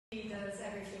He does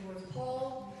everything with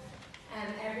Paul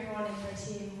and everyone in your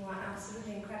team who are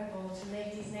absolutely incredible to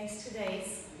make these next 2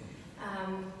 days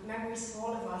memories for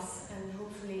all of us, and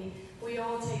hopefully we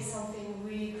all take something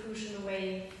really crucial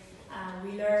away.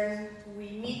 We learn,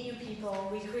 we meet new people,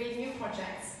 we create new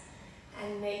projects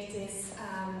and make this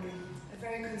a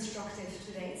very constructive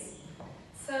 2 days.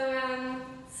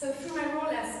 So through my role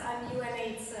as I'm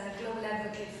UN8's global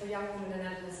advocate for young women and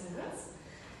adolescent girls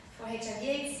for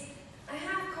HIV/AIDS, I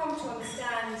have come to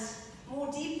understand more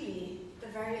deeply the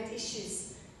varied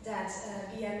issues that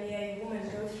BAME women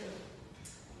go through.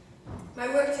 My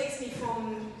work takes me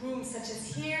from rooms such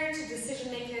as here to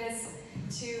decision makers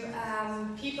to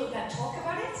people that talk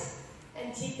about it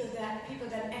and people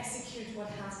that execute what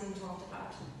has been talked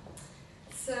about.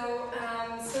 So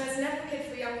as an advocate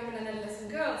for young women and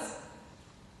adolescent girls,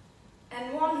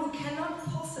 and one who cannot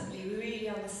possibly really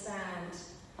understand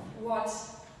what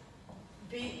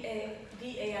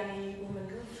BAME women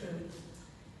go through,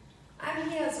 I'm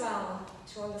here as well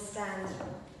to understand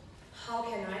how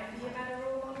can I be a better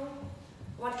role model,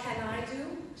 what can I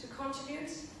do to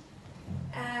contribute,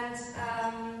 and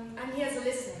I'm here as a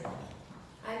listener,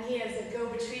 I'm here as a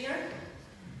go-betweener,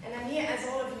 and I'm here as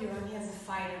all of you, I'm here as a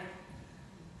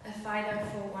fighter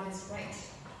for what is right.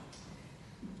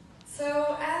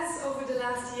 So as over the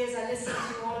last years I listened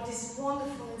to all of these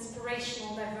wonderful,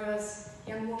 inspirational, diverse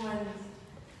young women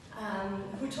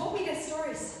who told me their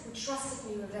stories, who trusted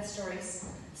me with their stories.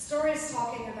 Stories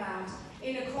talking about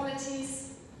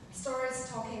inequalities, stories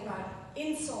talking about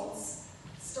insults,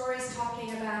 stories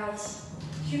talking about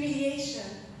humiliation,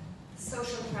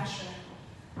 social pressure.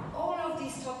 All of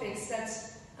these topics that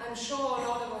I'm sure a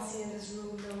lot of us here in this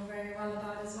room know very well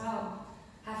about as well.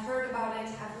 Have heard about it,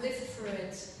 have lived through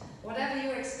it. Whatever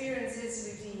your experience is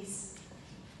with these,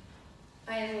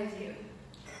 I am with you.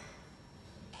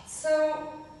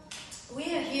 So, we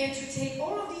are here to take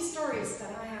all of these stories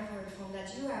that I have heard from,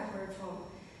 that you have heard from,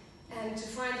 and to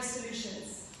find the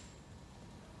solutions.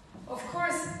 Of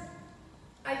course,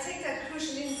 I take that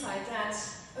crucial insight that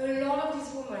a lot of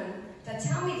these women that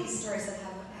tell me these stories that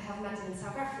I have met in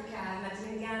South Africa, I have met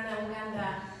in Ghana,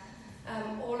 Uganda,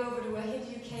 all over the world, in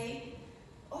the UK,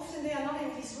 often they are not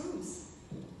in these rooms.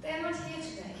 They are not here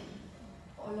today,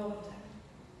 or a lot of them.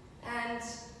 And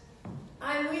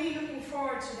I'm really looking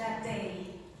forward to that day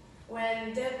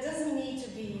when there doesn't need to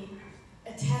be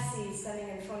a Tessy standing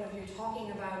in front of you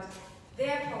talking about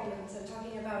their problems and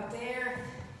talking about their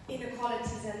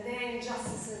inequalities and their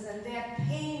injustices and their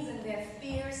pains and their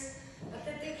fears, but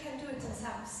that they can do it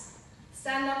themselves.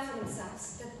 Stand up for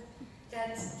themselves,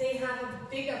 that they have a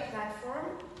bigger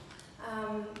platform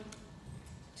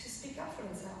to speak up for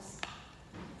themselves.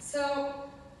 So,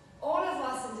 all of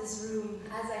us in this room,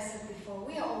 as I said before,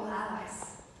 we are all allies.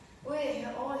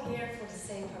 We're all here for the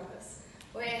same purpose.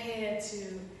 We're here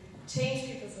to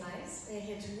change people's lives. We're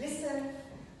here to listen.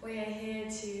 We're here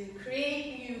to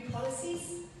create new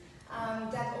policies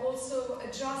that also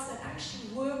adjust and actually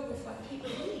work with what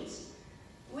people need.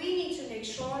 We need to make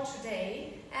sure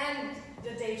today, and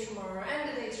the day tomorrow, and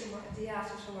the day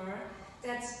after tomorrow,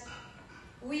 that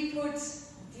we put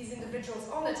these individuals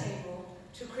on the table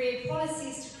to create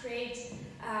policies, to create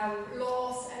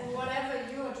laws, and whatever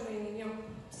you are doing in your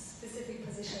specific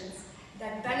positions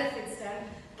that benefits them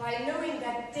by knowing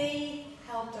that they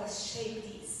helped us shape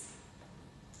these.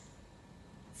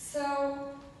 So,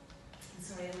 I'm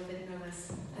sorry, I'm a bit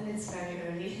nervous, and it's very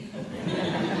early.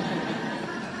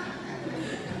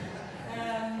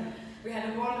 We had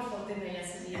a wonderful dinner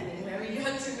yesterday evening where we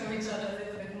got to know each other a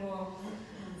little bit more.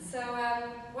 So,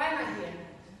 why am I here?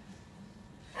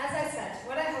 As I said,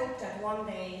 what I hope that one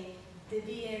day the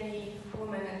BAME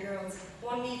women and girls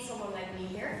won't need someone like me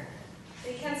here.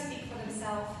 They can speak for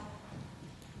themselves.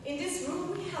 In this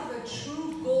room, we have a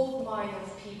true gold mine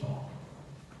of people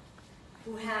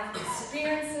who have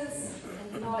experiences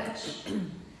and knowledge.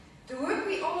 The work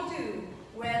we all do,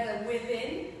 whether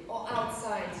within or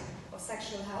outside of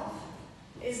sexual health,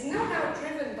 is no doubt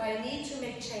driven by a need to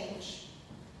make change.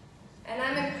 And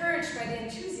I'm encouraged by the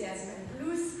enthusiasm and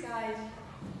blue sky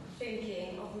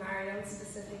thinking of Marion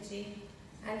specifically,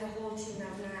 and the whole team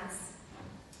at NAZ.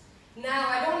 Now,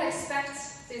 I don't expect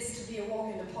this to be a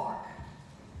walk in the park.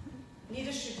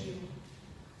 Neither should you.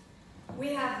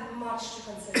 We have much to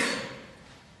consider,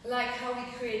 like how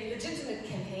we create legitimate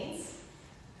campaigns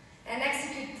and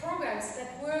execute programs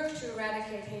that work to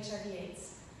eradicate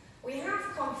HIV/AIDS. We have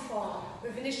come far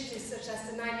with initiatives such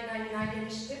as the 1999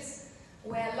 initiatives,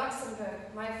 where Luxembourg,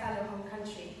 my fellow home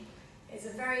country, is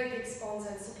a very big sponsor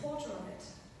and supporter of it.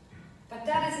 But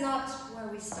that is not where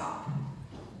we stop.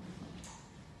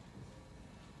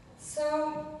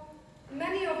 So,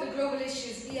 many of the global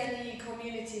issues BAME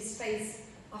disabilities face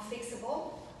are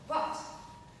fixable, but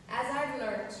as I've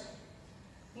learned,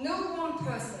 no one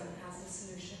person has a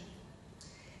solution.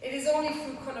 It is only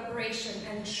through collaboration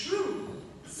and true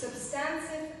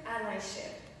substantive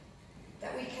allyship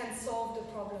that we can solve the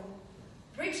problem,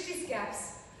 bridge these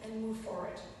gaps, and move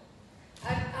forward.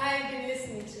 I've been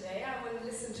listening today. I will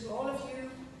listen to all of you.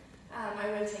 I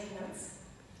will take notes,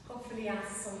 hopefully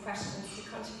answer some questions to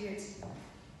contribute.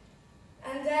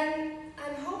 And then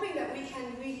I'm hoping that we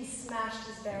can really smash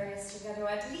these barriers together, or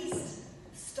at least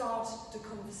start the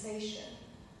conversation.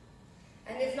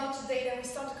 And if not today, then we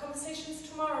start the conversations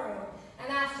tomorrow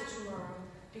and after tomorrow,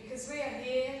 because we are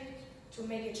here to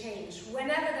make a change,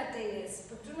 whenever that day is.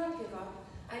 But do not give up.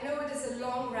 I know it is a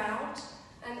long route,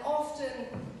 and often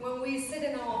when we sit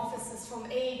in our offices from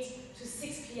 8 to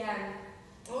 6 p.m.,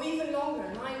 or even longer,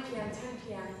 9 p.m., 10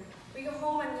 p.m., we go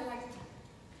home and we're like,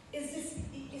 is this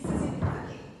even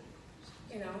working?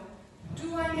 You know,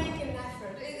 do I make an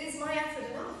effort? Is my effort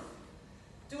enough?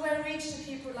 Do I reach the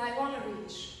people I want to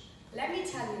reach? Let me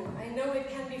tell you, I know it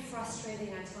can be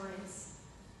frustrating at times,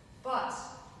 but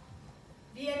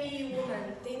BME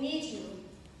women, they need you.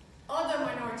 Other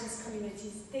minorities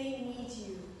communities, they need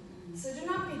you. So do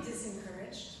not be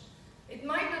disencouraged. It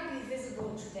might not be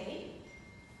visible today,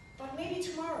 but maybe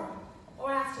tomorrow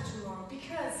or after tomorrow,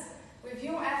 because with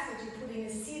your effort, you're putting a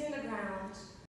seed in the ground